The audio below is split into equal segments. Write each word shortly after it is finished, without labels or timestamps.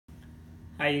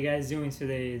How you guys doing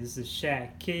today? This is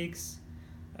Shaq Kicks.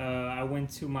 I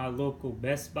went to my local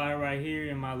Best Buy right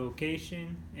here in my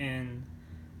location, and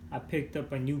I picked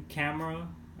up a new camera.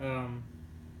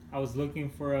 I was looking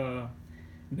for a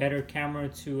better camera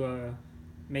to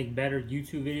make better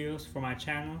YouTube videos for my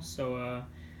channel. So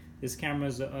this camera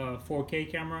is a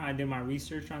 4K camera. I did my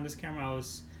research on this camera. I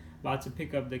was about to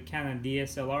pick up the Canon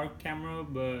DSLR camera,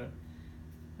 but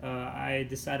I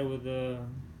decided with the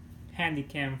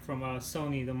Handycam from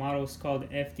Sony. The model is called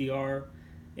Fdr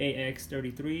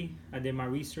AX-33. I did my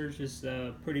research. It's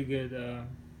a pretty good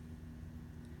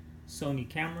Sony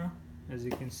camera, as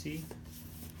you can see.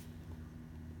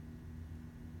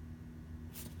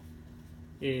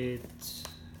 The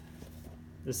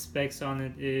specs on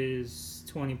it is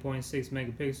 20.6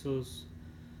 megapixels.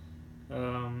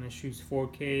 It shoots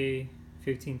 4K,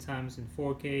 15 times in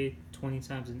 4K, 20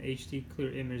 times in HD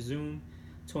clear image zoom,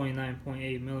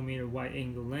 29.8 millimeter wide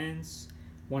angle lens,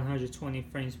 120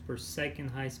 frames per second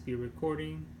high speed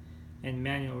recording, and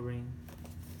manual ring.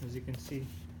 As you can see,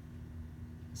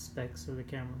 the specs of the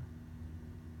camera.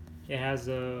 It has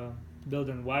a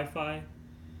built-in Wi-Fi,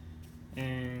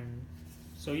 and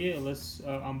so yeah, let's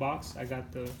unbox. I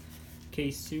got the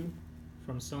case too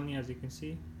from Sony, as you can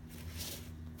see.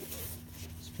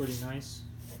 It's pretty nice.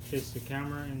 Fits the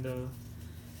camera and the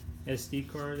SD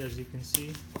card, as you can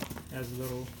see. It has a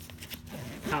little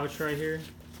pouch right here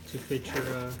to fit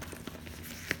your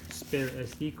spare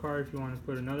SD card if you want to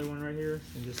put another one right here,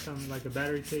 and just something like a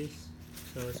battery case.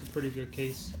 So it's a pretty good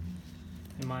case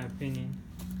in my opinion.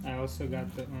 I also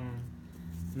got the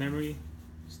memory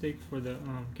stick for the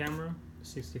camera,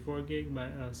 64 gig by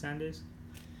SanDisk.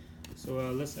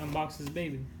 So let's unbox this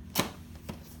baby.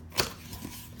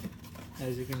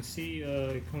 As you can see,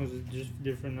 it comes with just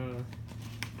different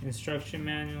instruction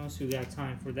manuals. You got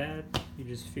time for that. You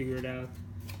just figure it out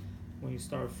when you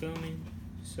start filming.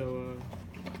 So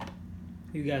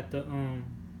you got the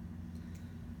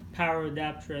power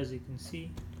adapter, as you can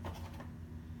see.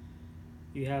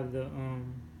 You have the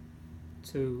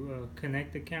to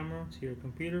connect the camera to your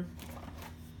computer.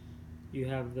 You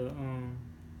have the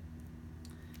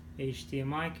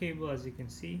HDMI cable, as you can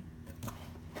see,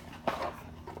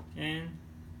 and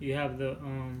you have the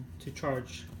to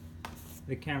charge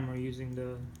the camera using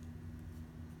the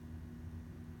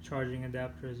charging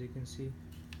adapter, as you can see.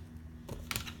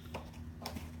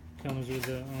 Comes with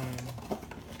the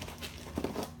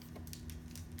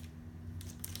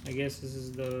I guess this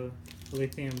is the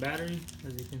lithium battery,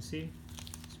 as you can see.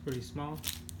 It's pretty small.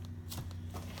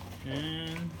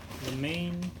 And the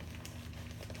main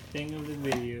thing of the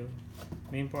video,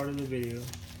 main part of the video,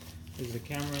 is the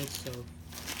camera itself.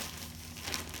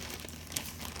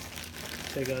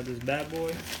 Check out this bad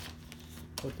boy.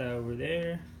 Put that over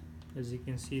there. As you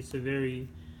can see, it's a very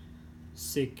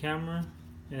sick camera.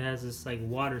 It has this like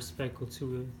water speckle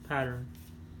to it pattern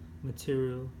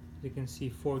material. You can see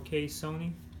 4K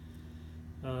Sony.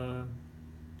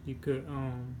 You could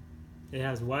it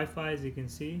has Wi-Fi, as you can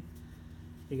see.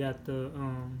 You got the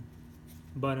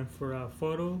button for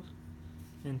photos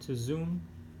and to zoom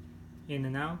in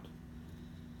and out.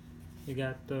 You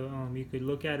got the you could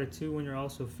look at it too when you're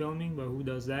also filming, but who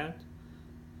does that?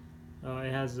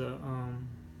 It has a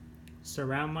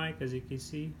surround mic, as you can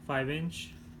see,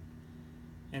 5-inch,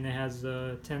 and it has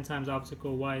a 10 times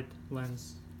optical wide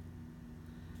lens.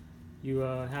 You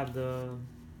have the.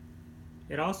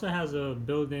 It also has a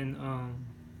built-in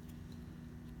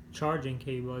charging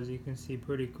cable, as you can see,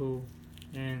 pretty cool.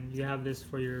 And you have this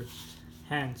for your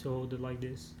hand to hold it like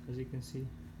this, as you can see.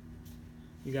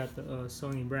 You got the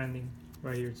Sony branding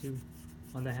right here too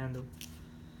on the handle.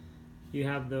 You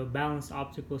have the balanced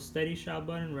optical steady shot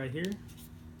button right here,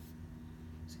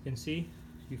 as you can see.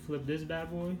 You flip this bad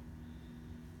boy,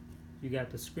 you got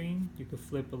the screen. You can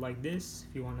flip it like this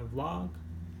if you want to vlog.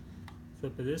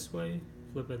 Flip it this way,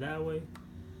 flip it that way.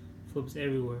 Flips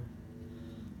everywhere.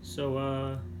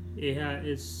 So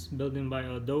it's built in by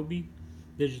Adobe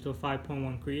Digital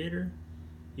 5.1 Creator.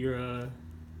 Your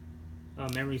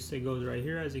memory stick goes right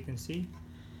here, as you can see.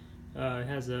 It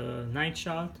has a night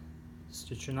shot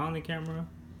to turn on the camera,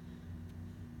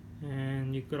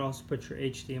 and you could also put your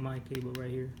HDMI cable right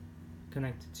here,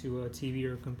 connected to a TV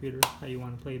or a computer, how you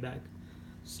want to play back.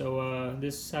 So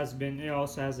this has been. It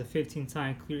also has a 15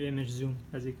 time clear image zoom,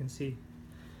 as you can see.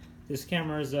 This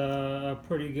camera is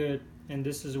pretty good, and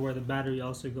this is where the battery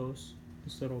also goes.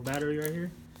 This little battery right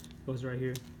here goes right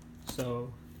here.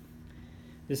 So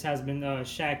this has been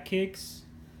Shaq Kicks.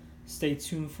 Stay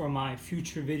tuned for my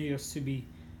future videos to be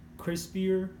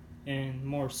crispier and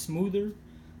more smoother.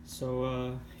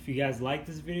 So if you guys like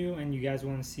this video and you guys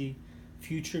want to see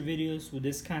future videos with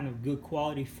this kind of good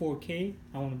quality 4K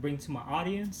I want to bring to my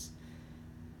audience,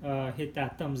 hit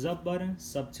that thumbs up button,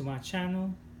 sub to my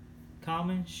channel,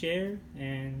 comment, share,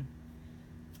 and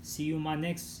see you in my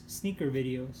next sneaker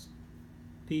videos.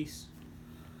 Peace.